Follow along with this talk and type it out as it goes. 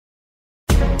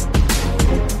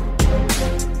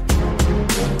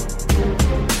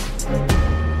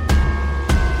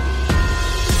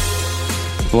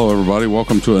Hello, everybody.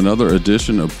 Welcome to another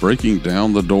edition of Breaking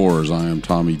Down the Doors. I am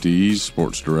Tommy Dees,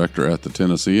 sports director at the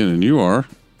Tennessean, and you are?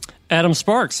 Adam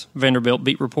Sparks, Vanderbilt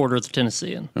beat reporter at the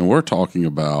Tennessean. And we're talking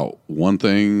about one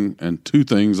thing and two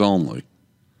things only.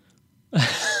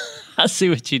 I see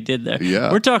what you did there.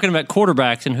 Yeah. We're talking about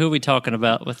quarterbacks, and who are we talking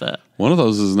about with that? One of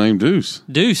those is named Deuce.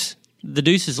 Deuce. The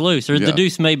deuce is loose, or the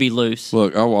deuce may be loose.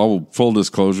 Look, I will full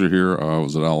disclosure here. I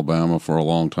was at Alabama for a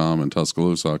long time in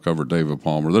Tuscaloosa. I covered David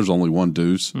Palmer. There's only one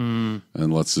Deuce, and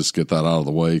let's just get that out of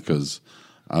the way because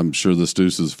I'm sure this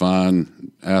Deuce is a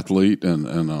fine athlete,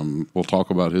 and we'll talk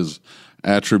about his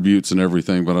attributes and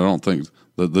everything, but I don't think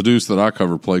the Deuce that I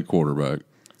cover played quarterback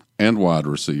and wide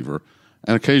receiver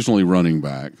and occasionally running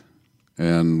back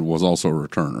and was also a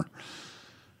returner.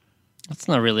 That's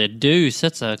not really a deuce.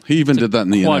 He even did that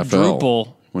in the quadruple.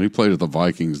 NFL. When he played at the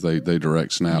Vikings, they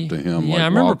direct snapped to him. Yeah, like I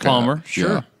remember Wildcat. Palmer. Sure.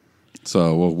 Yeah.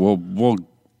 So we'll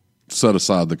set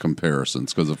aside the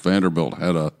comparisons because if Vanderbilt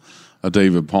had a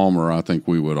David Palmer, I think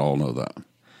we would all know that.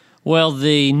 Well,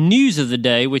 the news of the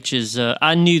day, which is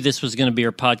I knew this was going to be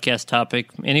our podcast topic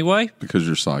anyway. Because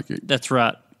you're psychic. That's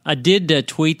right. I did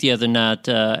tweet the other night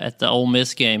at the Ole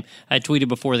Miss game. I tweeted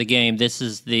before the game, this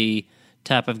is the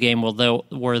type of game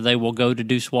where they will go to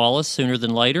Deuce Wallace sooner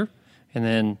than later. And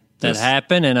then that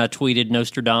happened, and I tweeted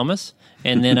Nostradamus.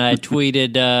 And then I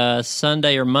tweeted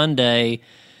Sunday or Monday,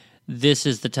 this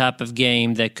is the type of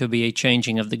game that could be a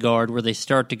changing of the guard where they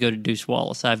start to go to Deuce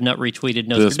Wallace. I have not retweeted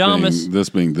Nostradamus. This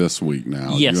being this week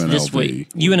now. Yes, UNLV. this week.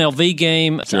 UNLV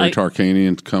game. Jerry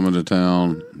Tarkanian coming to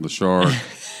town, the Shark.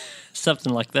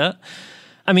 Something like that.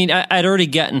 I mean, I'd already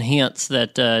gotten hints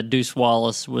that Deuce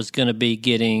Wallace was going to be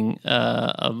getting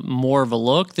more of a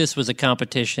look. This was a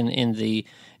competition in the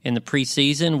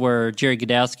preseason where Jerry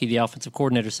Godowski, the offensive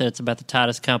coordinator, said it's about the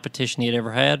tightest competition he had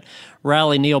ever had.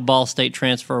 Riley Neal, Ball State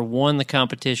transfer, won the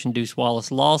competition. Deuce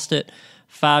Wallace lost it.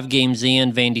 5 games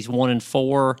in, Vandy's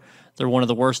 1-4. They're one of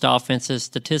the worst offenses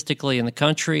statistically in the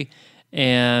country.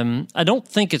 And I don't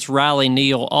think it's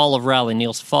all of Riley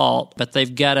Neal's fault, but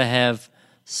they've got to have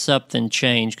something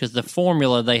change because the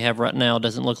formula they have right now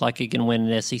doesn't look like it can win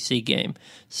an SEC game.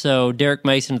 So Derek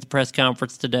Mason at the press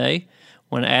conference today,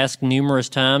 when asked numerous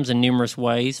times in numerous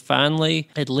ways, finally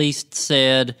at least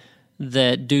said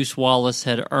that Deuce Wallace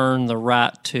had earned the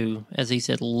right to, as he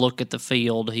said, look at the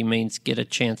field. He means get a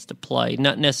chance to play,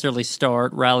 not necessarily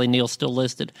start. Riley Neal still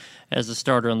listed as a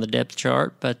starter on the depth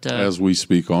chart, but as we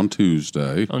speak on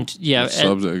Tuesday,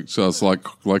 subject. So it's like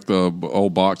the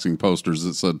old boxing posters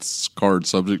that said "card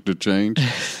subject to change."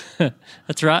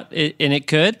 That's right, and it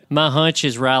could. My hunch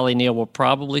is Riley Neal will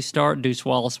probably start. Deuce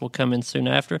Wallace will come in soon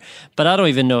after, but I don't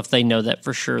even know if they know that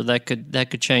for sure. That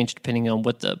could change depending on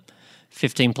what the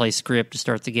 15-play script to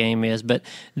start the game is. But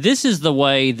this is the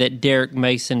way that Derek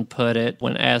Mason put it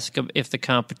when asked if the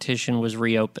competition was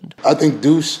reopened. I think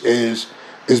Deuce has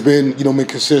been, been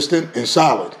consistent and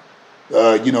solid.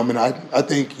 I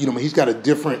think, he's got a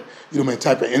different,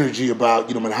 type of energy about,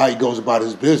 how he goes about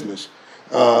his business.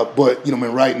 But,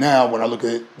 right now, when I look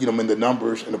at, in the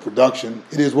numbers and the production,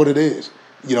 it is what it is.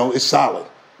 It's solid.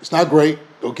 It's not great.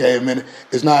 Okay,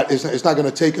 it's not going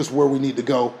to take us where we need to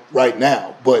go right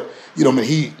now. But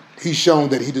he's shown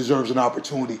that he deserves an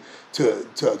opportunity to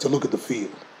look at the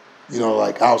field.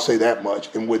 I'll say that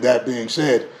much. And with that being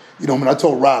said, I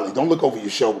told Riley, don't look over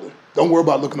your shoulder. Don't worry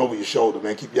about looking over your shoulder,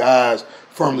 man. Keep your eyes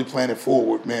firmly planted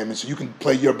forward, man, so you can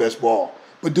play your best ball.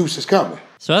 But Deuce is coming.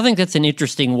 So I think that's an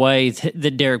interesting way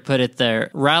that Derek put it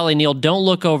there. Riley Neal, don't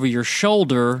look over your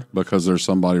shoulder. Because there's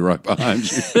somebody right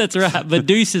behind you. That's right, but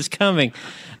Deuce is coming.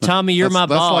 Tommy, you're my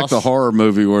boss. That's like the horror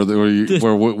movie where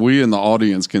we in the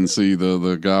audience can see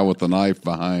the guy with the knife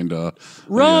behind.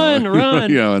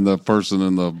 Run! Yeah, and the person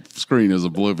in the screen is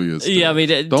oblivious. Yeah, I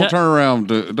mean, don't turn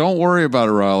around. Don't worry about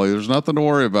it, Riley. There's nothing to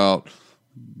worry about.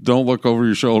 Don't look over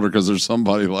your shoulder because there's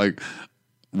somebody right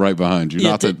behind you.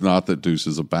 Yeah, not that Deuce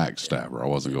is a backstabber. I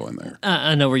wasn't going there.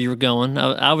 I know where you were going.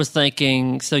 I was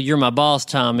thinking, so you're my boss,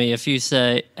 Tommy. If you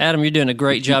say, Adam, you're doing a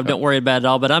great job, don't worry about it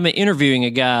all, but I'm interviewing a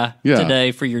guy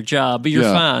today for your job, but you're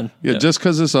fine. Yeah, just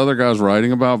because this other guy's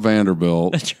writing about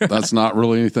Vanderbilt, that's not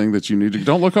really anything that you need to.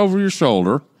 Don't look over your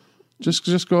shoulder.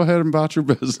 Just go ahead and about your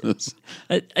business.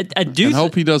 I do and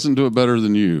hope he doesn't do it better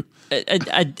than you.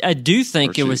 I do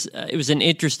think it was an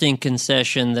interesting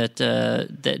concession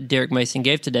that Derek Mason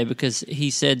gave today because he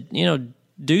said,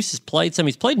 Deuce has played some.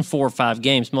 He's played in 4 or 5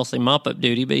 games, mostly mop-up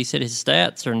duty, but he said his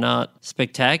stats are not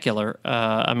spectacular.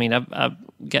 I've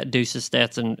got Deuce's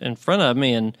stats in front of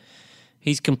me, and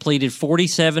he's completed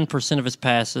 47% of his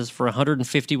passes for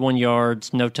 151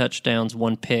 yards, no touchdowns,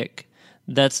 1 pick.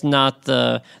 That's not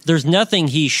there's nothing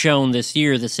he's shown this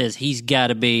year that says he's got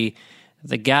to be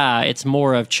the guy. It's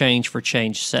more of change for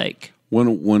change's sake.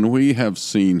 When we have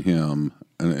seen him,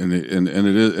 and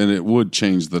it would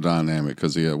change the dynamic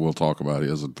because we'll talk about he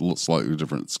has a slightly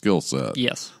different skill set.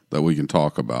 Yes, that we can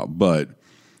talk about. But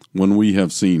when we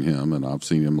have seen him, and I've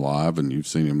seen him live, and you've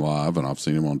seen him live, and I've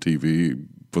seen him on TV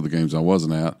for the games I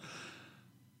wasn't at,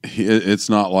 it's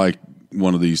not like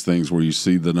one of these things where you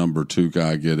see the number 2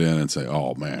 guy get in and say,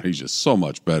 "Oh man, he's just so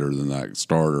much better than that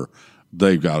starter.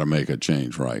 They've got to make a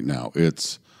change right now."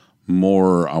 It's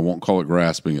more, I won't call it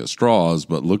grasping at straws,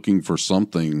 but looking for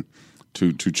something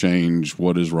to change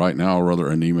what is right now a rather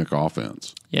anemic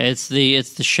offense. Yeah, it's the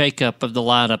shakeup of the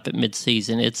lineup at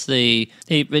midseason.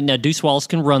 Now Deuce Wallace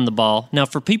can run the ball. Now,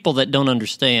 for people that don't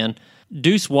understand,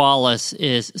 Deuce Wallace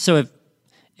is, so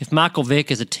if Michael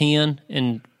Vick is a 10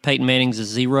 and Peyton Manning's a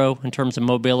 0 in terms of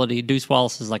mobility, Deuce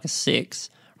Wallace is like a 6.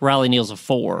 Riley Neal's a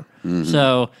 4. Mm-hmm.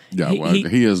 So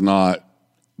he is not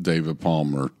David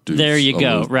Palmer. Deuce, there you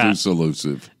go. Right. Deuce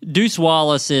elusive. Deuce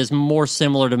Wallace is more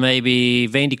similar to maybe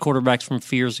Vandy quarterbacks from a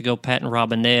few years ago, Patton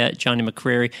Robinette, Johnny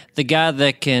McCrary, the guy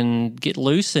that can get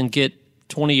loose and get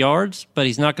 20 yards, but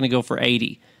he's not going to go for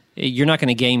 80. You're not going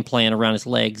to game plan around his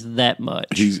legs that much.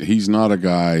 He's not a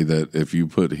guy that if you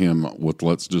put him with,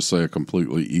 let's just say, a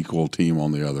completely equal team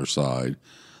on the other side,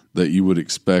 that you would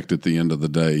expect at the end of the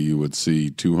day you would see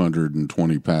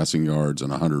 220 passing yards and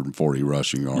 140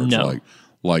 rushing yards. No.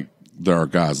 Like there are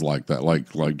guys like that, like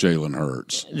Jalen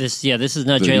Hurts. This is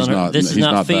not Jalen Hurts. This is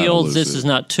not Fields. This is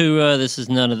not Tua. This is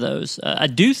none of those. I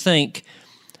do think,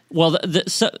 well,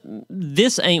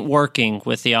 this ain't working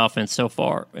with the offense so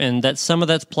far, and that some of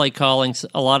that's play calling.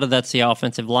 A lot of that's the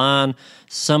offensive line.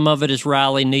 Some of it is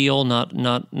Riley Neal, not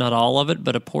all of it,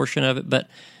 but a portion of it. But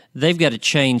they've got to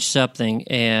change something,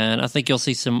 and I think you'll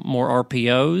see some more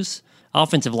RPOs.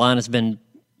 Offensive line has been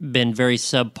very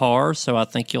subpar, so I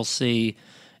think you'll see.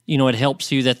 It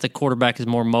helps you that the quarterback is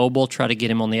more mobile. Try to get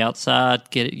him on the outside,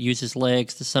 use his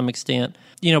legs to some extent.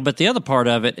 But the other part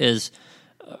of it is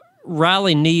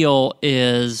Riley Neal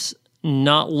is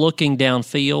not looking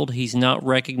downfield. He's not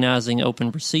recognizing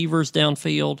open receivers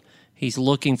downfield. He's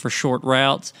looking for short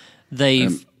routes.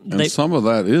 And some of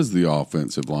that is the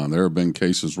offensive line. There have been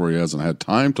cases where he hasn't had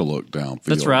time to look downfield.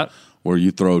 That's right. Where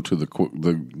you throw to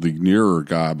the nearer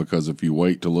guy, because if you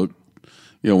wait to look,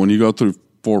 when you go through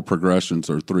 4 progressions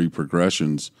or 3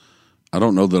 progressions, I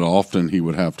don't know that often he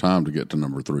would have time to get to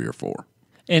number 3 or 4.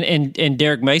 And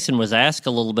Derek Mason was asked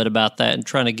a little bit about that and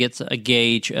trying to get a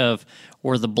gauge of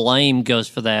where the blame goes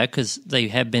for that, because they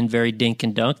have been very dink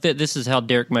and dunk. This is how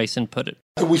Derek Mason put it.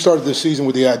 We started this season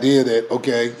with the idea that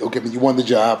okay, you won the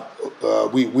job.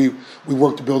 We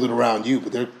work to build it around you,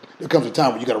 but there comes a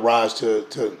time when you got to rise to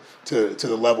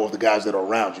the level of the guys that are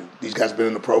around you. These guys have been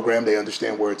in the program; they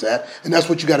understand where it's at, and that's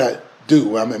what you got to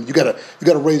do. I mean, you got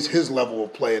to raise his level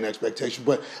of play and expectation.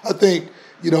 But I think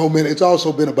it's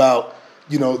also been about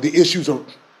the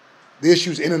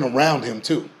issues in and around him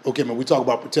too. Okay, we talk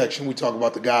about protection. We talk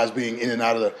about the guys being in and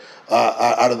out of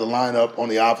the lineup on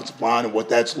the offensive line and what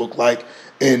that's looked like.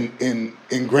 And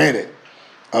granted,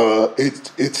 it's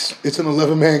an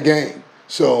 11-man game.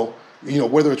 So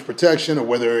whether it's protection or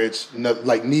whether it's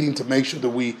like needing to make sure that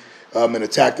we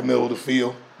attack the middle of the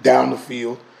field, down the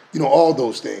field, all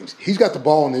those things. He's got the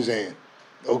ball in his hand,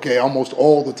 okay, almost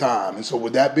all the time. And so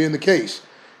with that being the case,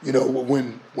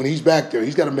 when he's back there,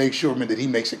 he's got to make sure, that he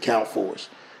makes it count for us.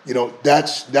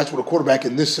 That's what a quarterback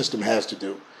in this system has to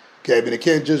do. Okay, it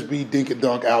can't just be dink and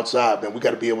dunk outside, man. We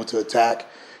got to be able to attack.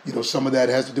 Some of that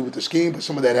has to do with the scheme, but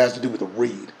some of that has to do with the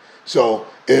read. So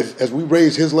as we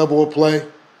raise his level of play,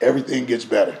 everything gets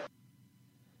better.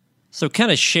 So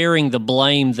kind of sharing the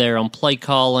blame there on play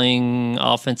calling,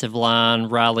 offensive line,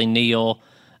 Riley Neal.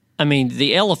 I mean,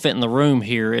 the elephant in the room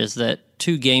here is that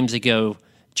 2 games ago,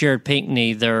 Jared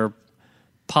Pinkney, their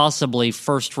possibly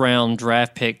first-round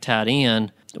draft pick tight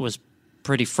end, was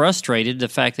pretty frustrated, the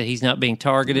fact that he's not being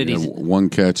targeted. Yeah, 1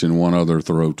 catch and 1 other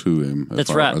throw to him,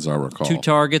 right. As I recall. 2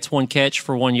 targets, 1 catch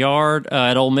for 1 yard.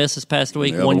 At Ole Miss this past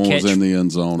week, the 1 catch. Was in the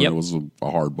end zone. Yep. It was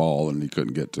a hard ball, and he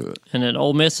couldn't get to it. And at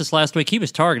Ole Miss this last week, he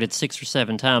was targeted 6 or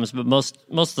 7 times, but most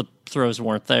of the throws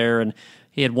weren't there, and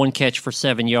he had 1 catch for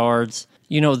 7 yards.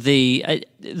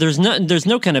 There's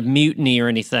no kind of mutiny or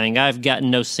anything. I've gotten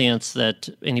no sense that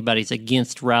anybody's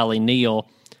against Riley Neal,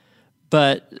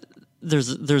 but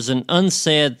there's an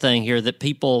unsaid thing here that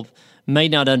people may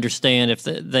not understand if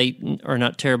they are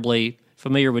not terribly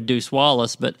familiar with Deuce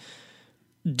Wallace. But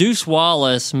Deuce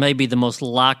Wallace may be the most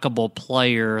likable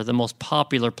player, the most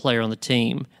popular player on the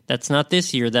team. That's not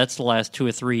this year. That's the last 2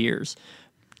 or 3 years.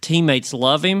 Teammates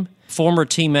love him. Former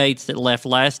teammates that left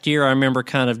last year, I remember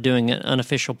kind of doing an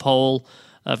unofficial poll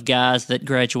of guys that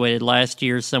graduated last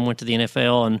year. Some went to the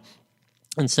NFL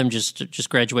and some just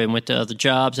graduated and went to other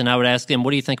jobs. And I would ask them,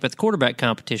 what do you think about the quarterback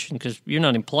competition? Because you're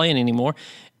not even playing anymore.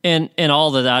 And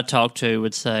all that I talked to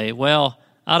would say, well,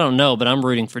 I don't know, but I'm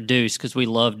rooting for Deuce because we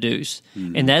love Deuce.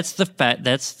 Mm-hmm. And that's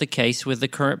the case with the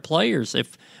current players.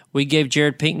 If we gave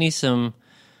Jared Pinckney some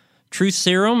truth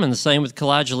serum, and the same with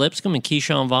Kalijah Lipscomb and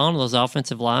Keyshawn Vaughn, those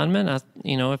offensive linemen,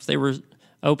 if they were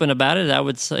open about it,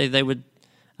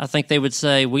 I think they would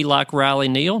say, we like Riley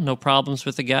Neal, no problems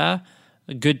with the guy,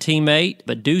 a good teammate,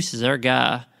 but Deuce is our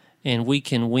guy, and we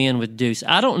can win with Deuce.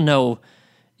 I don't know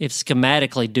if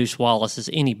schematically Deuce Wallace is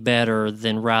any better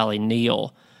than Riley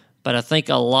Neal, but I think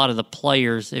a lot of the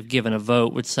players, if given a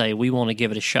vote, would say, we want to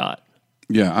give it a shot.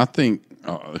 Yeah, I think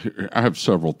I have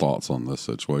several thoughts on this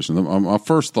situation. My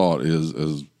first thought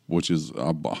is which is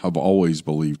I've always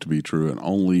believed to be true, and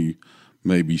only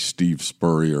maybe Steve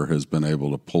Spurrier has been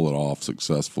able to pull it off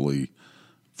successfully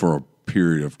for a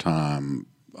period of time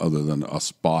other than a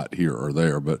spot here or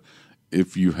there. But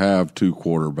if you have two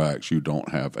quarterbacks, you don't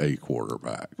have a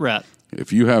quarterback. Right.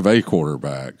 If you have a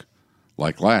quarterback,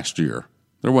 like last year,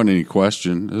 there wasn't any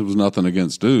question. It was nothing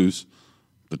against Deuce,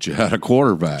 but you had a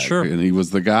quarterback, sure, and he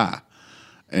was the guy.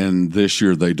 And this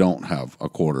year they don't have a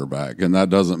quarterback. And that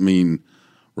doesn't mean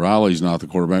Riley's not the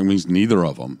quarterback. It means neither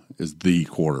of them is the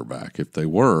quarterback. If they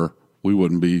were,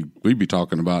 we'd be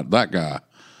talking about that guy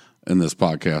in this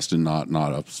podcast and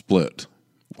not a split.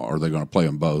 Are they going to play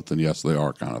them both? And yes, they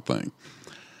are, kind of thing.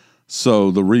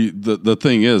 So the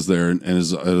thing is there, and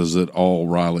is it all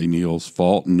Riley Neal's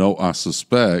fault? No, I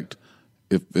suspect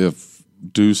if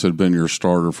Deuce had been your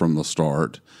starter from the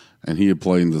start and he had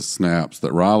played the snaps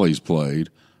that Riley's played,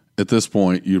 at this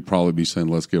point, you'd probably be saying,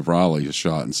 let's give Riley a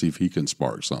shot and see if he can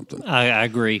spark something. I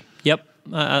agree. Yep.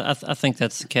 I think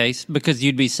that's the case, because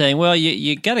you'd be saying, well,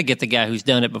 you got to get the guy who's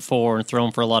done it before and throw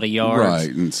him for a lot of yards.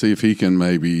 Right, and see if he can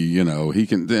maybe, he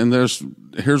can. And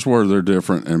here's where they're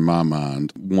different in my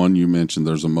mind. One, you mentioned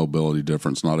there's a mobility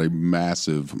difference, not a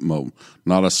massive,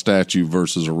 not a statue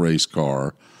versus a race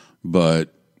car,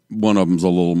 but one of them's a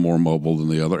little more mobile than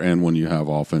the other. And when you have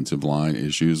offensive line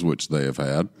issues, which they have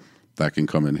had, that can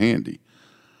come in handy.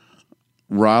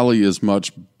 Riley is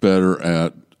much better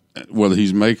at, whether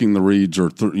he's making the reads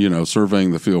or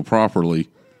surveying the field properly,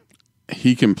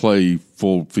 he can play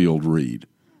full field read.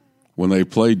 When they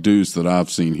play Deuce that I've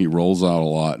seen, he rolls out a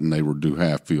lot and they would do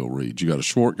half field reads. You got a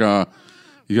short guy,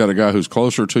 you got a guy who's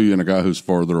closer to you and a guy who's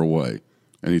farther away,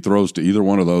 and he throws to either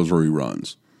one of those or he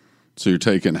runs. So you're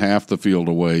taking half the field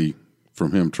away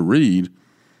from him to read,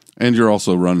 and you're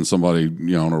also running somebody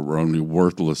on a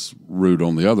worthless route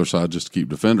on the other side just to keep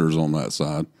defenders on that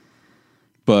side.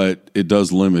 But it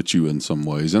does limit you in some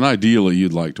ways, and ideally,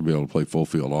 you'd like to be able to play full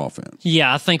field offense.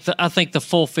 Yeah, I think the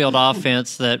full field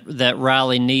offense that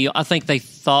Riley Neal, I think they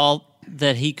thought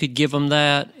that he could give them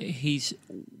that.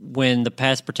 When the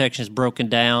pass protection is broken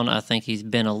down, I think he's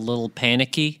been a little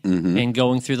panicky in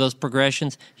going through those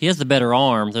progressions. He has the better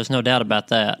arm. There's no doubt about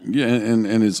that. Yeah,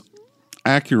 and his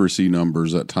accuracy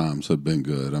numbers at times have been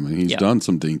good. I mean, he's done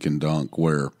some dink and dunk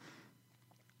where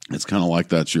it's kind of like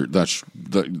that's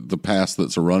the pass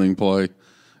that's a running play.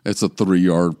 It's a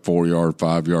 3-yard, 4-yard,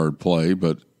 5-yard play,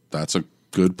 but that's a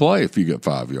good play if you get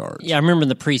 5 yards. Yeah, I remember in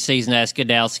the preseason I asked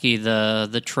Godowski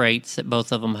the traits that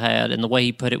both of them had, and the way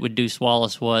he put it with Deuce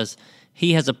Wallace was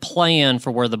he has a plan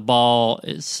for where the ball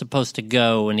is supposed to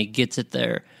go, and he gets it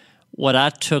there. What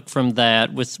I took from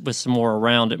that with some more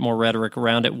around it, more rhetoric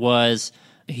around it, was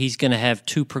he's going to have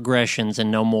 2 progressions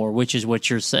and no more, which is what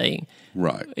you're saying.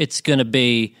 Right. It's going to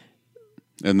be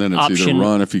and then it's either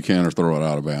run if you can or throw it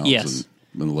out of bounds. Yes.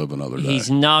 And live another day.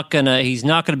 He's not gonna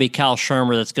be Kyle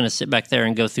Shermer that's gonna sit back there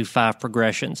and go through 5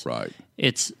 progressions. Right.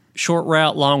 It's short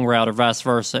route, long route, or vice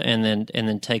versa, and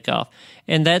then take off.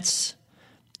 And that's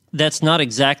not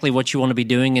exactly what you want to be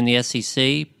doing in the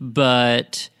SEC,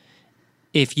 but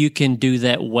if you can do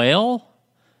that well,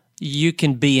 you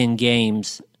can be in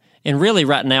games. And really,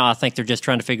 right now, I think they're just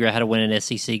trying to figure out how to win an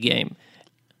SEC game.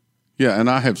 Yeah, and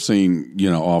I have seen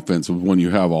offensive when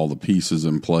you have all the pieces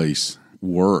in place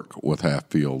work with half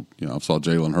field. I saw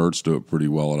Jalen Hurts do it pretty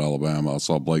well at Alabama. I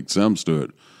saw Blake Sims do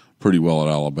it pretty well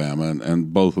at Alabama,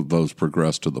 and both of those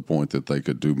progressed to the point that they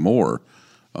could do more,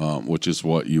 which is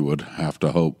what you would have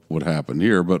to hope would happen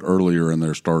here. But earlier in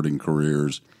their starting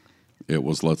careers, it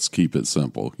was let's keep it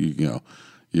simple.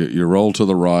 You roll to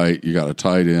the right, you got a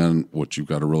tight end, which you've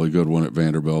got a really good one at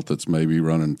Vanderbilt that's maybe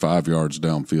running 5 yards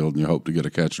downfield, and you hope to get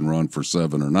a catch and run for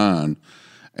 7 or 9,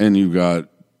 and you've got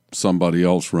somebody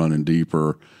else running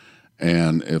deeper,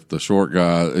 And if the short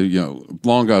guy,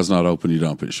 long guy's not open, you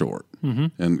dump it short.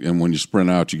 Mm-hmm. And when you sprint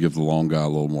out, you give the long guy a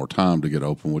little more time to get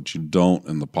open, which you don't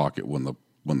in the pocket when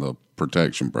the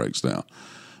protection breaks down.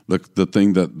 The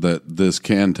thing that this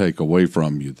can take away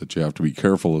from you that you have to be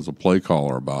careful as a play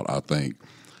caller about, I think,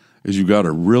 is you got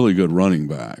a really good running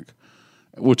back,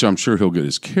 which I'm sure he'll get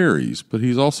his carries, but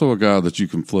he's also a guy that you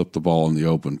can flip the ball in the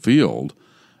open field,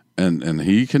 and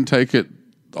he can take it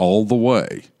all the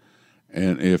way.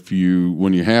 And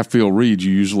when you half field read,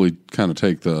 you usually kind of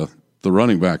take the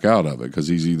running back out of it because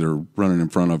he's either running in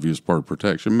front of you as part of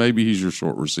protection. Maybe he's your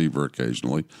short receiver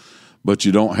occasionally. But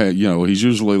you don't have, he's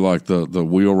usually like the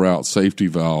wheel route safety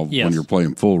valve when you're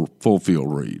playing full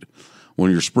field read. When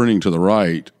you're sprinting to the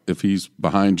right, if he's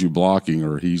behind you blocking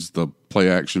or he's the play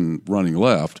action running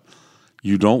left,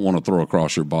 you don't want to throw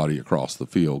across your body across the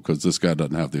field because this guy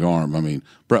doesn't have the arm. I mean,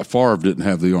 Brett Favre didn't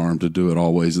have the arm to do it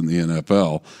always in the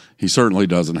NFL. He certainly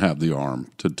doesn't have the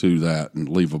arm to do that and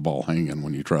leave a ball hanging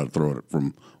when you try to throw it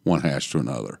from one hash to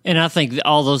another. And I think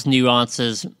all those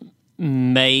nuances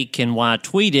make and why I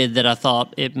tweeted that I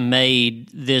thought it made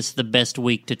this the best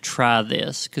week to try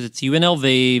this because it's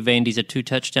UNLV. Vandy's a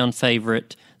 2-touchdown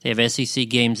favorite. They have SEC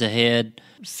games ahead.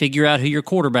 Figure out who your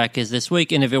quarterback is this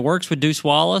week. And if it works with Deuce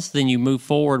Wallace, then you move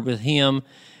forward with him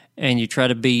and you try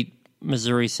to beat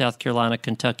Missouri, South Carolina,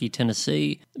 Kentucky,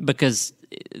 Tennessee because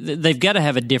they've got to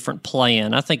have a different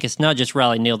plan. I think it's not just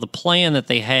Riley Neal. The plan that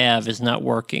they have is not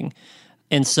working.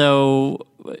 And so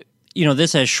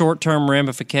this has short-term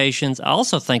ramifications. I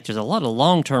also think there's a lot of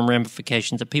long-term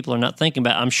ramifications that people are not thinking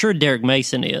about. I'm sure Derek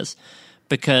Mason is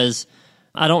because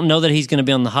I don't know that he's going to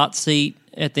be on the hot seat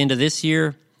at the end of this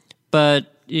year,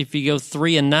 but if you go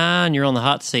 3-9, you're on the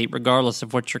hot seat regardless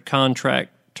of what your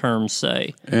contract terms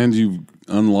say. And you,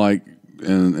 unlike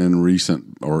in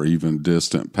recent or even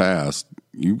distant past,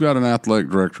 you've got an athletic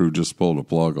director who just pulled a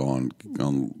plug on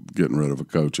getting rid of a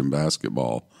coach in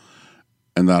basketball.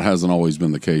 And that hasn't always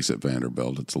been the case at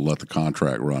Vanderbilt. It's a let the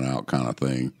contract run out kind of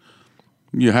thing.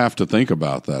 You have to think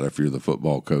about that if you're the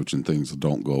football coach and things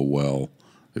don't go well.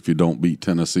 If you don't beat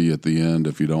Tennessee at the end,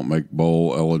 if you don't make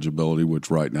bowl eligibility, which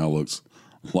right now looks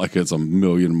like it's a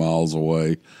million miles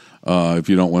away, if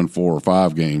you don't win 4 or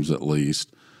 5 games at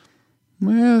least,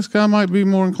 this guy might be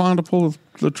more inclined to pull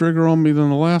the trigger on me than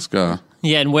the last guy.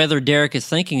 Yeah, and whether Derek is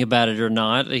thinking about it or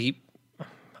not,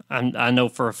 I know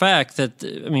for a fact that,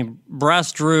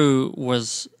 Bryce Drew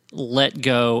was let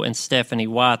go and Stephanie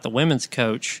White, the women's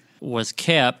coach, was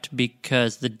kept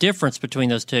because the difference between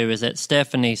those two is that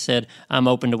Stephanie said, I'm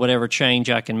open to whatever change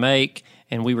I can make,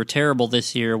 and we were terrible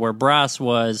this year, where Bryce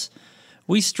was,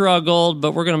 we struggled,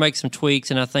 but we're going to make some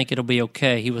tweaks, and I think it'll be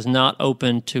okay. He was not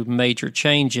open to major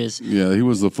changes. Yeah, he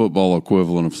was the football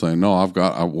equivalent of saying, no,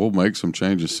 we'll make some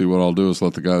changes, see what I'll do is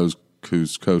let the guys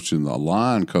who's coaching the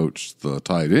line coach the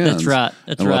tight ends. That's right.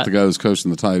 Let the guy who's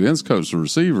coaching the tight ends coach the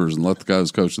receivers, and let the guy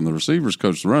who's coaching the receivers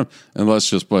coach the run. And let's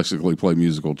just basically play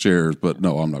musical chairs. But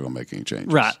no, I'm not going to make any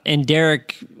changes. Right. And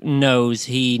Derek knows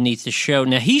he needs to show.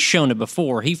 Now, he's shown it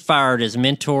before. He fired his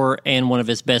mentor and one of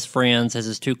his best friends as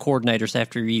his 2 coordinators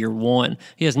after year 1.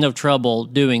 He has no trouble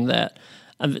doing that.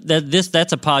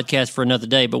 That's a podcast for another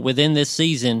day. But within this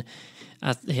season,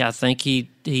 I think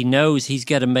he knows he's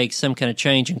got to make some kind of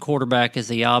change, and quarterback is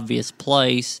the obvious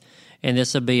place, and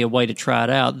this will be a way to try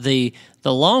it out. The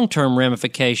long-term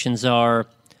ramifications are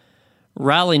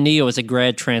Riley Neal is a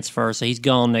grad transfer, so he's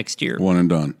gone next year. One and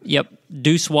done. Yep.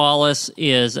 Deuce Wallace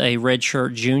is a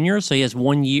redshirt junior, so he has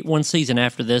one season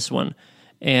after this one.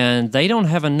 And they don't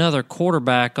have another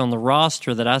quarterback on the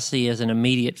roster that I see as an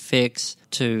immediate fix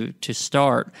to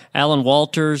start. Alan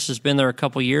Walters has been there a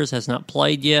couple years, has not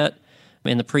played yet.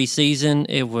 In the preseason,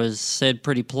 it was said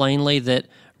pretty plainly that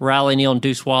Riley Neal and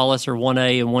Deuce Wallace are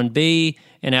 1A and 1B,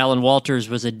 and Alan Walters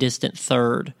was a distant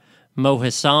third. Mo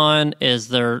Hassan is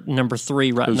their number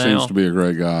 3 right now. Who seems to be a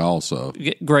great guy also.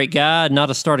 Great guy, not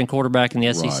a starting quarterback in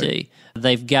the SEC. Right.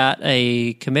 They've got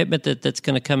a commitment that's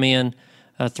going to come in,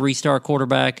 a 3-star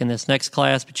quarterback in this next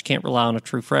class, but you can't rely on a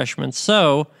true freshman.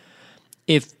 So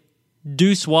if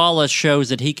Deuce Wallace shows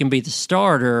that he can be the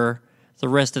starter the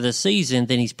rest of the season,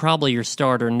 then he's probably your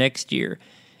starter next year.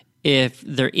 If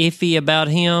they're iffy about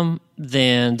him,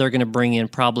 then they're going to bring in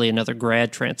probably another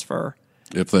grad transfer.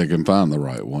 If they can find the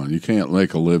right one. You can't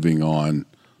make a living on,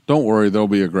 don't worry, there'll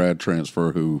be a grad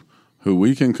transfer who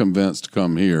we can convince to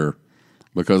come here,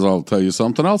 because I'll tell you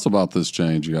something else about this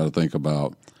change you got to think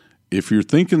about. If you're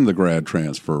thinking the grad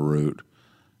transfer route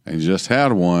and you just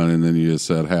had one and then you just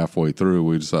said halfway through,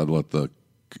 we decided to let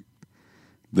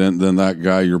then that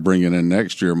guy you're bringing in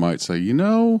next year might say,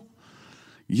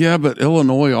 yeah, but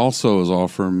Illinois also is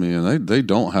offering me, and they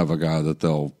don't have a guy that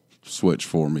they'll switch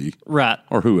for me. Right.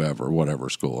 Or whoever, whatever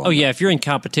school. Yeah, if you're in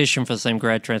competition for the same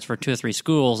grad transfer, 2 or 3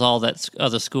 schools, all that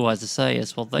other school has to say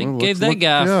is, well, they gave that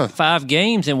guy 5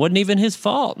 games and it wasn't even his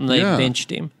fault, and they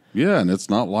benched him. Yeah, and it's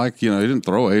not like, he didn't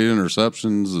throw 8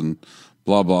 interceptions and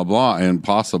blah, blah, blah, and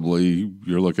possibly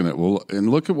you're looking at, and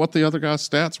look at what the other guy's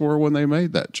stats were when they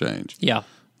made that change. Yeah.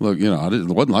 Look, it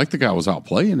wasn't like the guy was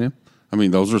outplaying him. I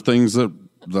mean, those are things that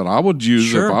I would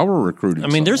use if I were recruiting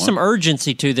someone. There's some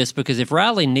urgency to this because if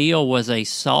Riley Neal was a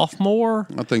sophomore,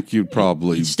 I think you'd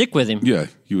probably stick with him. Yeah,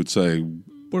 you would say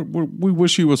we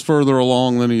wish he was further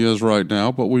along than he is right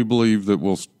now, but we believe that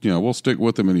we'll stick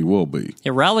with him and he will be.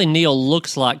 Yeah, Riley Neal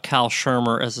looks like Kyle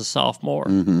Shermer as a sophomore,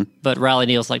 but Riley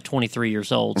Neal's like 23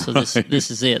 years old, so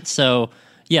this is it. So.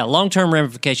 Yeah, long-term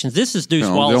ramifications. This is Deuce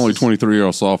Wallace. The only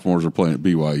 23-year-old sophomores are playing at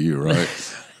BYU, right?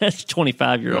 That's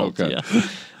 25-year-olds, okay. Yeah.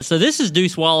 So this is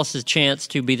Deuce Wallace's chance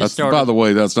to be the starter. By the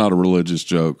way, that's not a religious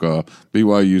joke.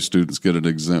 BYU students get an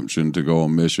exemption to go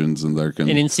on missions, and they can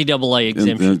an NCAA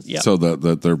exemption, so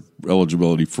that their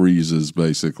eligibility freezes.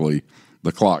 Basically,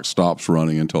 the clock stops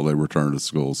running until they return to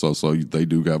school. So they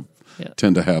do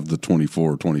tend to have the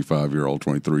 24, 25-year-old,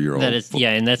 23-year-old. That is,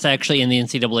 and that's actually in the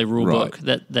NCAA rule book,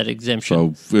 that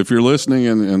exemption. So if you're listening,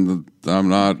 and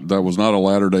that was not a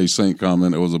Latter-day Saint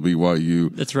comment, it was a BYU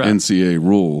NCAA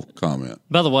rule comment.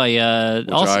 By the way,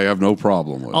 which I have no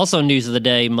problem with. Also news of the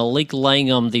day, Malik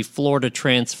Langham, the Florida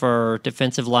transfer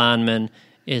defensive lineman,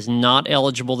 is not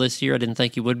eligible this year. I didn't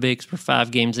think he would be because we're 5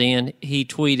 games in. He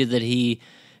tweeted that he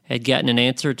had gotten an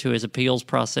answer to his appeals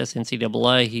process,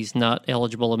 NCAA. He's not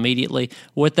eligible immediately.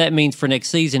 What that means for next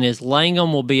season is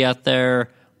Langham will be out there,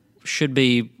 should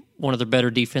be one of the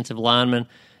better defensive linemen.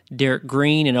 Derek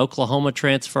Green, an Oklahoma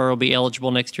transfer, will be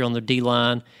eligible next year on the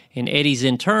D-line. And Eddie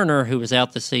Zinturner, who was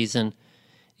out this season,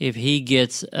 if he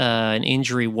gets an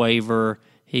injury waiver,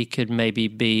 he could maybe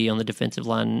be on the defensive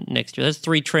line next year. That's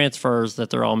 3 transfers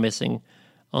that they're all missing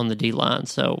on the D-line.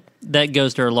 So that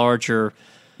goes to our larger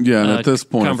and at this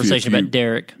point, conversation about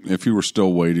Derek. If you were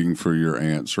still waiting for your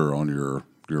answer on your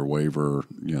waiver,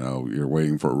 you're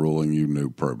waiting for a ruling, you knew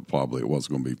probably it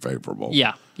wasn't going to be favorable.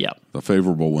 Yeah. The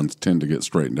favorable ones tend to get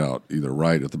straightened out either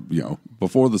right at the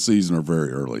before the season or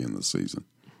very early in the season,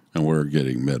 and we're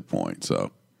getting midpoint. So,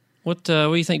 what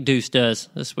do you think Deuce does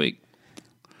this week?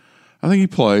 I think he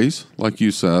plays, like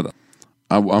you said.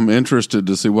 I'm interested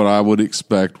to see what I would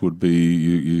expect would be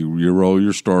you roll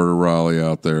your starter Riley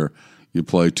out there. You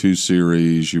play 2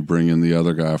 series, you bring in the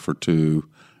other guy for 2,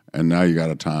 and now you got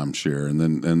a timeshare. And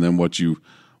then what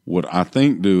I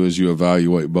think do is you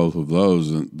evaluate both of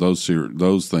those and those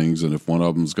things, and if one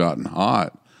of them's gotten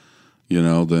hot,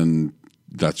 then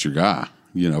that's your guy,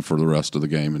 for the rest of the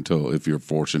game if you're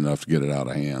fortunate enough to get it out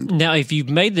of hand. Now, if you've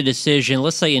made the decision,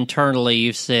 let's say internally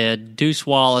you've said Deuce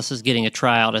Wallace is getting a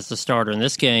tryout as the starter in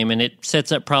this game, and it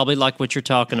sets up probably like what you're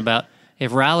talking about.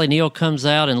 If Riley Neal comes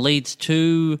out and leads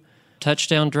 2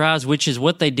 touchdown drives, which is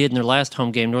what they did in their last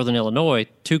home game, Northern Illinois,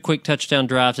 2 quick touchdown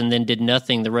drives and then did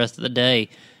nothing the rest of the day.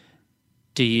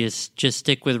 Do you just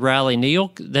stick with Riley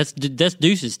Neal? That's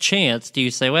Deuce's chance. Do you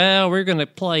say, well, we're going to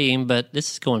play him, but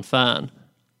this is going fine?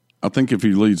 I think if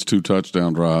he leads 2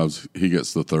 touchdown drives, he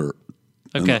gets the 3rd.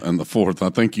 Okay. And the 4th. I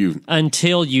think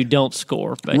until you don't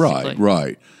score, basically.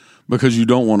 Right. Because you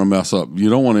don't want to mess up.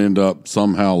 You don't want to end up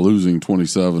somehow losing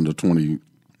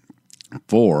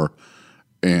 27-24.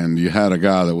 And you had a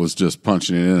guy that was just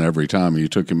punching it in every time, and you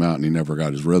took him out, and he never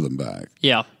got his rhythm back.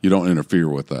 Yeah, you don't interfere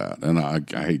with that. And I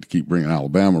hate to keep bringing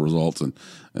Alabama results and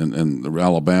the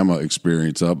Alabama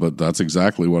experience up, but that's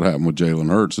exactly what happened with Jalen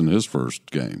Hurts in his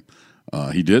first game.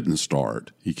 He didn't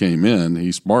start. He came in.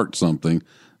 He sparked something.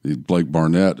 Blake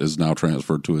Barnett is now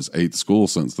transferred to his 8th school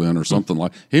since then, or something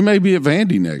like. He may be at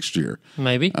Vandy next year.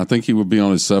 Maybe. I think he would be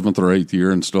on his 7th or 8th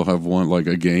year and still have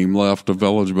a game left of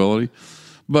eligibility.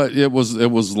 But it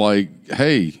was like,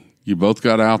 hey, you both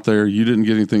got out there. You didn't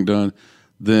get anything done.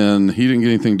 Then he didn't get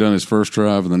anything done his first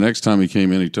drive. And the next time he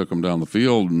came in, he took him down the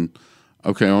field. And,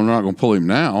 okay, I'm not going to pull him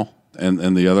now.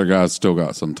 And the other guys still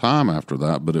got some time after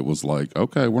that. But it was like,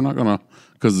 okay, we're not going to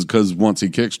 – because once he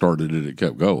kickstarted it, it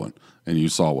kept going. And you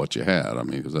saw what you had. I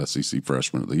mean, it was SEC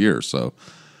Freshman of the Year. So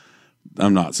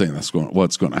I'm not saying that's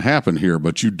what's going to happen here.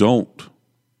 But you don't –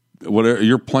 whatever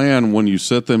your plan when you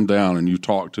sit them down and you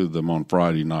talk to them on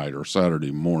Friday night or Saturday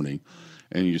morning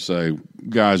and you say,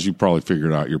 guys, you probably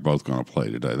figured out you're both going to play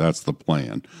today. That's the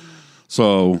plan.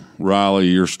 So, Riley,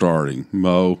 you're starting.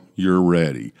 Mo, you're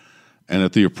ready. And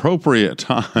at the appropriate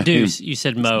time. Deuce, you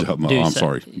said Mo. Deuce, I'm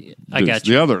sorry. I got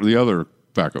you. The other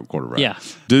backup quarterback. Yeah.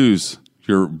 Deuce,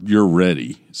 you're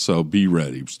ready. So be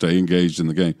ready. Stay engaged in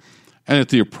the game. And at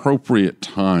the appropriate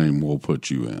time, we'll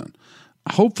put you in.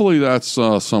 Hopefully that's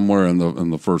somewhere in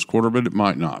the first quarter, but it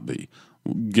might not be.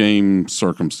 Game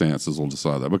circumstances will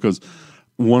decide that, because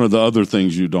one of the other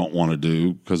things you don't want to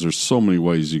do, because there's so many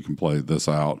ways you can play this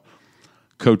out,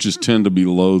 coaches tend to be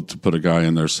loath to put a guy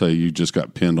in there, say you just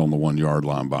got pinned on the 1 yard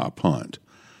line by a punt.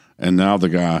 And now the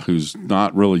guy who's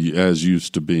not really as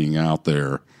used to being out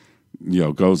there,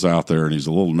 goes out there and he's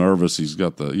a little nervous. He's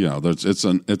got the,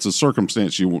 it's a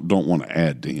circumstance you don't want to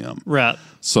add to him. Right.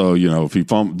 So,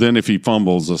 if he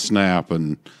fumbles a snap,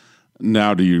 and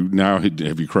have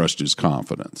you crushed his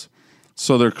confidence?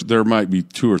 So there might be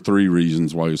 2 or 3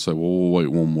 reasons why you say, well, we'll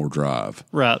wait one more drive.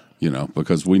 Right.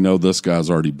 Because we know this guy's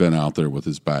already been out there with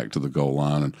his back to the goal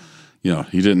line, and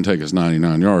he didn't take us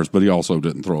 99 yards, but he also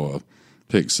didn't throw a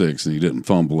pick six and he didn't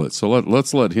fumble it. So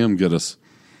let's let him get us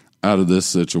out of this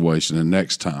situation, and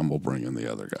next time we'll bring in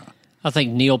the other guy. I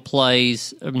think Neal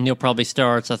plays. Neal probably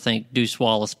starts. I think Deuce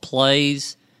Wallace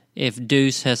plays. If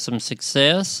Deuce has some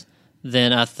success,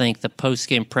 then I think the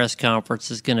post-game press conference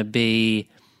is going to be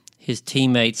his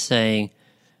teammates saying,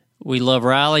 we love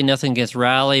Riley, nothing against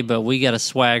Riley, but we got a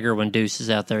swagger when Deuce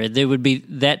is out there. There would be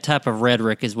that type of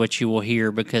rhetoric is what you will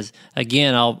hear, because,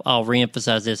 again, I'll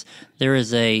reemphasize this. There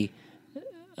is a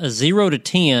 0 to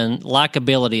 10,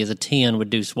 likability is a 10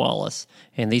 with Deuce Wallace,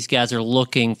 and these guys are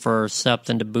looking for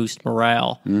something to boost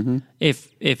morale. Mm-hmm.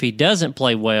 If he doesn't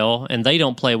play well and they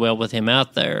don't play well with him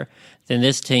out there, then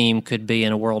this team could be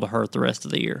in a world of hurt the rest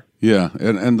of the year. Yeah,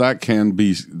 and that can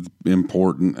be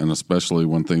important, and especially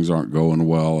when things aren't going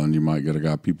well and you might get a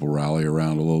guy people rally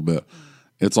around a little bit.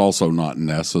 It's also not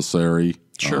necessary.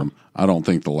 Sure. I don't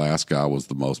think the last guy was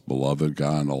the most beloved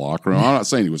guy in the locker room. I'm not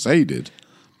saying he was hated.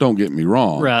 Don't get me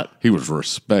wrong. Right. He was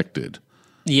respected.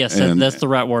 Yes, that's the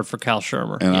right word for Kyle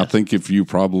Shermer. And yes. I think if you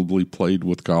probably played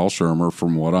with Kyle Shermer,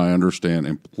 from what I understand,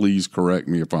 and please correct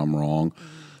me if I'm wrong,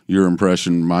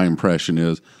 my impression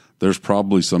is there's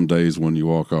probably some days when you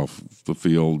walk off the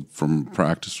field from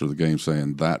practice or the game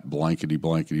saying that blankety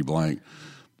blank.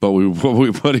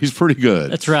 But he's pretty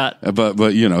good. That's right.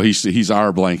 But he's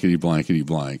our blankety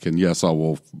blank. And yes, I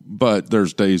will. But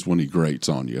there's days when he grates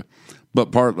on you.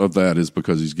 But part of that is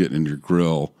because he's getting in your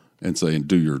grill and saying,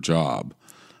 do your job.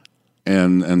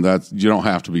 And that's, you don't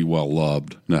have to be well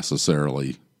loved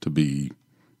necessarily to be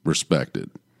respected.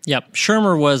 Yep.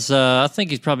 Shermer was, I think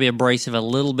he's probably abrasive a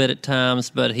little bit at times,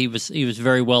 but he was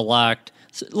very well liked.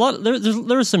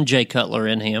 There was some Jay Cutler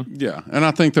in him. Yeah. And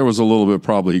I think there was a little bit,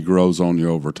 probably he grows on you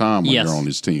over time when Yes. you're on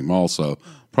his team also.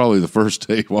 Probably the first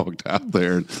day he walked out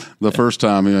there, the first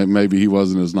time maybe he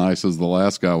wasn't as nice as the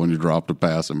last guy when you dropped a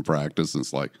pass in practice. And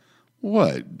it's like,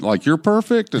 what? Like, you're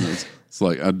perfect? And it's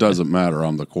like, it doesn't matter.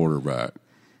 I'm the quarterback.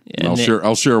 Yeah, and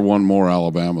I'll share one more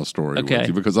Alabama story with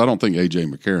you, because I don't think A.J.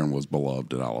 McCarron was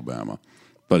beloved at Alabama,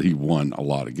 but he won a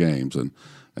lot of games. And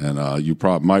you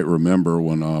probably might remember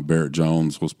when Barrett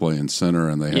Jones was playing center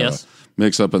and they had a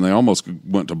mix-up and they almost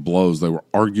went to blows. They were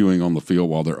arguing on the field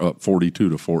while they're up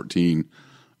 42-14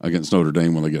 against Notre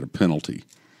Dame when they get a penalty.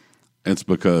 It's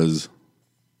because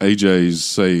AJ's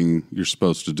saying you're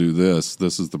supposed to do this.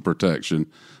 This is the protection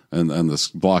and this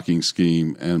blocking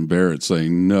scheme. And Barrett's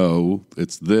saying, no,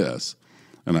 it's this.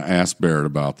 And I asked Barrett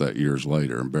about that years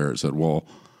later. And Barrett said, well,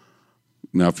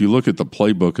 now if you look at the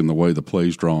playbook and the way the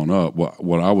play's drawn up,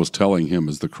 what I was telling him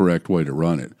is the correct way to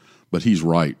run it. But he's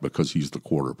right because he's the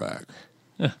quarterback.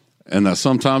 And that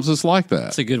sometimes it's like that.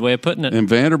 That's a good way of putting it. And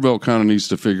Vanderbilt kind of needs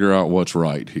to figure out what's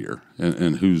right here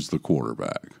and who's the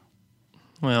quarterback.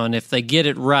 Well, and if they get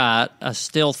it right, I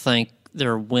still think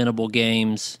they're winnable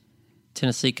games.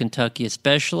 Tennessee, Kentucky,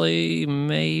 especially,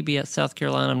 maybe at South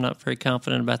Carolina. I'm not very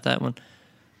confident about that one.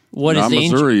 Not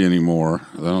Missouri anymore.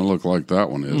 They don't look like that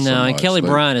one is. No, and Kelly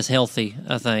Bryant is healthy,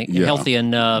 I think. Yeah, healthy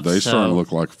enough. They starting to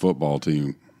look like a football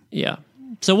team. Yeah.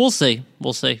 So we'll see.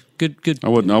 We'll see. Good. I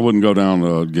wouldn't go down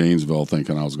to Gainesville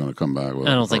thinking I was going to come back with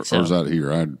it. I don't think so. Or is that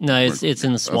here? No, it's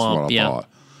in the swamp. That's what I thought.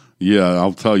 Yeah,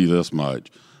 I'll tell you this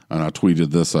much. And I tweeted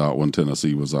this out when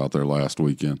Tennessee was out there last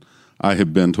weekend. I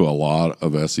have been to a lot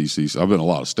of SEC. I've been to a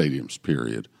lot of stadiums,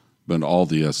 period. Been to all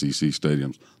the SEC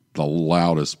stadiums. The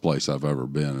loudest place I've ever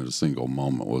been at a single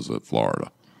moment was at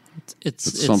Florida.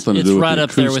 It's something to do with right the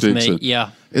up there with me.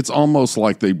 Yeah. It's almost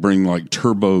like they bring like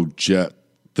turbojet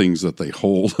things that they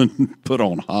hold and put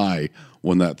on high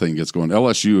when that thing gets going.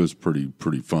 LSU is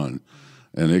pretty fun,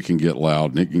 and it can get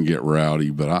loud and it can get rowdy,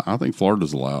 but I think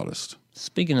Florida's the loudest.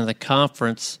 Speaking of the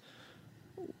conference,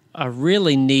 I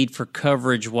really need for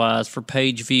coverage-wise, for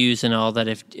page views and all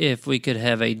that, if we could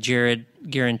have a Jared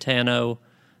Garantano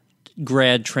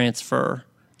grad transfer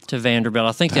to Vanderbilt.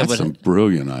 I think that's a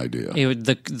brilliant idea.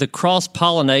 The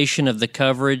cross-pollination of the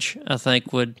coverage, I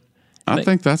think, would I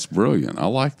think that's brilliant. I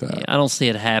like that. Yeah, I don't see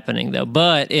it happening though.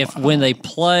 But if when they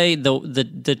play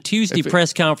the Tuesday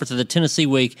press conference of the Tennessee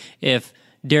week, if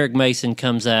Derek Mason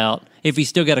comes out, if he's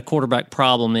still got a quarterback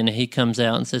problem, and he comes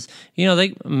out and says,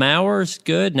 Maurer's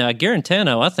good. Now,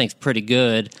 Garantano, I think, is pretty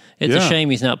good. It's a shame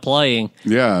he's not playing.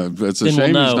 Yeah, it's a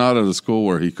shame he's not at a school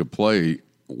where he could play.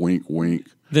 Wink, wink.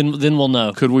 Then we'll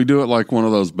know. Could we do it like one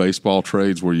of those baseball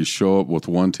trades where you show up with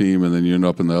one team and then you end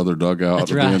up in the other dugout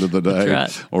the end of the day,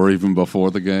 or even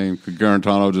before the game? Could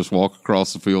Garantano just walk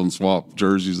across the field and swap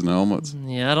jerseys and helmets?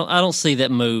 Yeah, I don't see that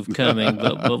move coming,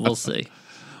 but we'll see.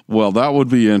 Well, that would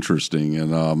be interesting,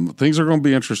 and things are going to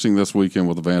be interesting this weekend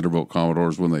with the Vanderbilt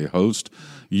Commodores when they host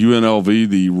UNLV,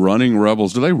 the running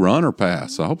Rebels. Do they run or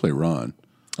pass? I hope they run.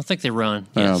 I think they run.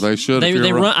 Yeah, yes. they should.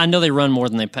 They run. I know they run more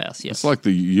than they pass. Yes, it's like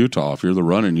the Utah. If you're the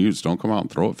running Utes, don't come out and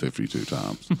throw it 52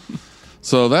 times.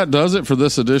 So that does it for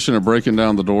this edition of Breaking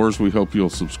Down the Doors. We hope you'll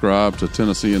subscribe to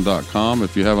Tennessean.com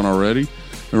if you haven't already.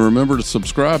 And remember to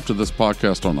subscribe to this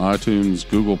podcast on iTunes,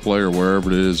 Google Play, or wherever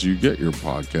it is you get your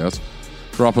podcasts.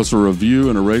 Drop us a review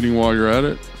and a rating while you're at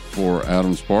it. For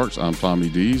Adam Sparks, I'm Tommy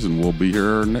Dees, and we'll be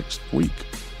here next week.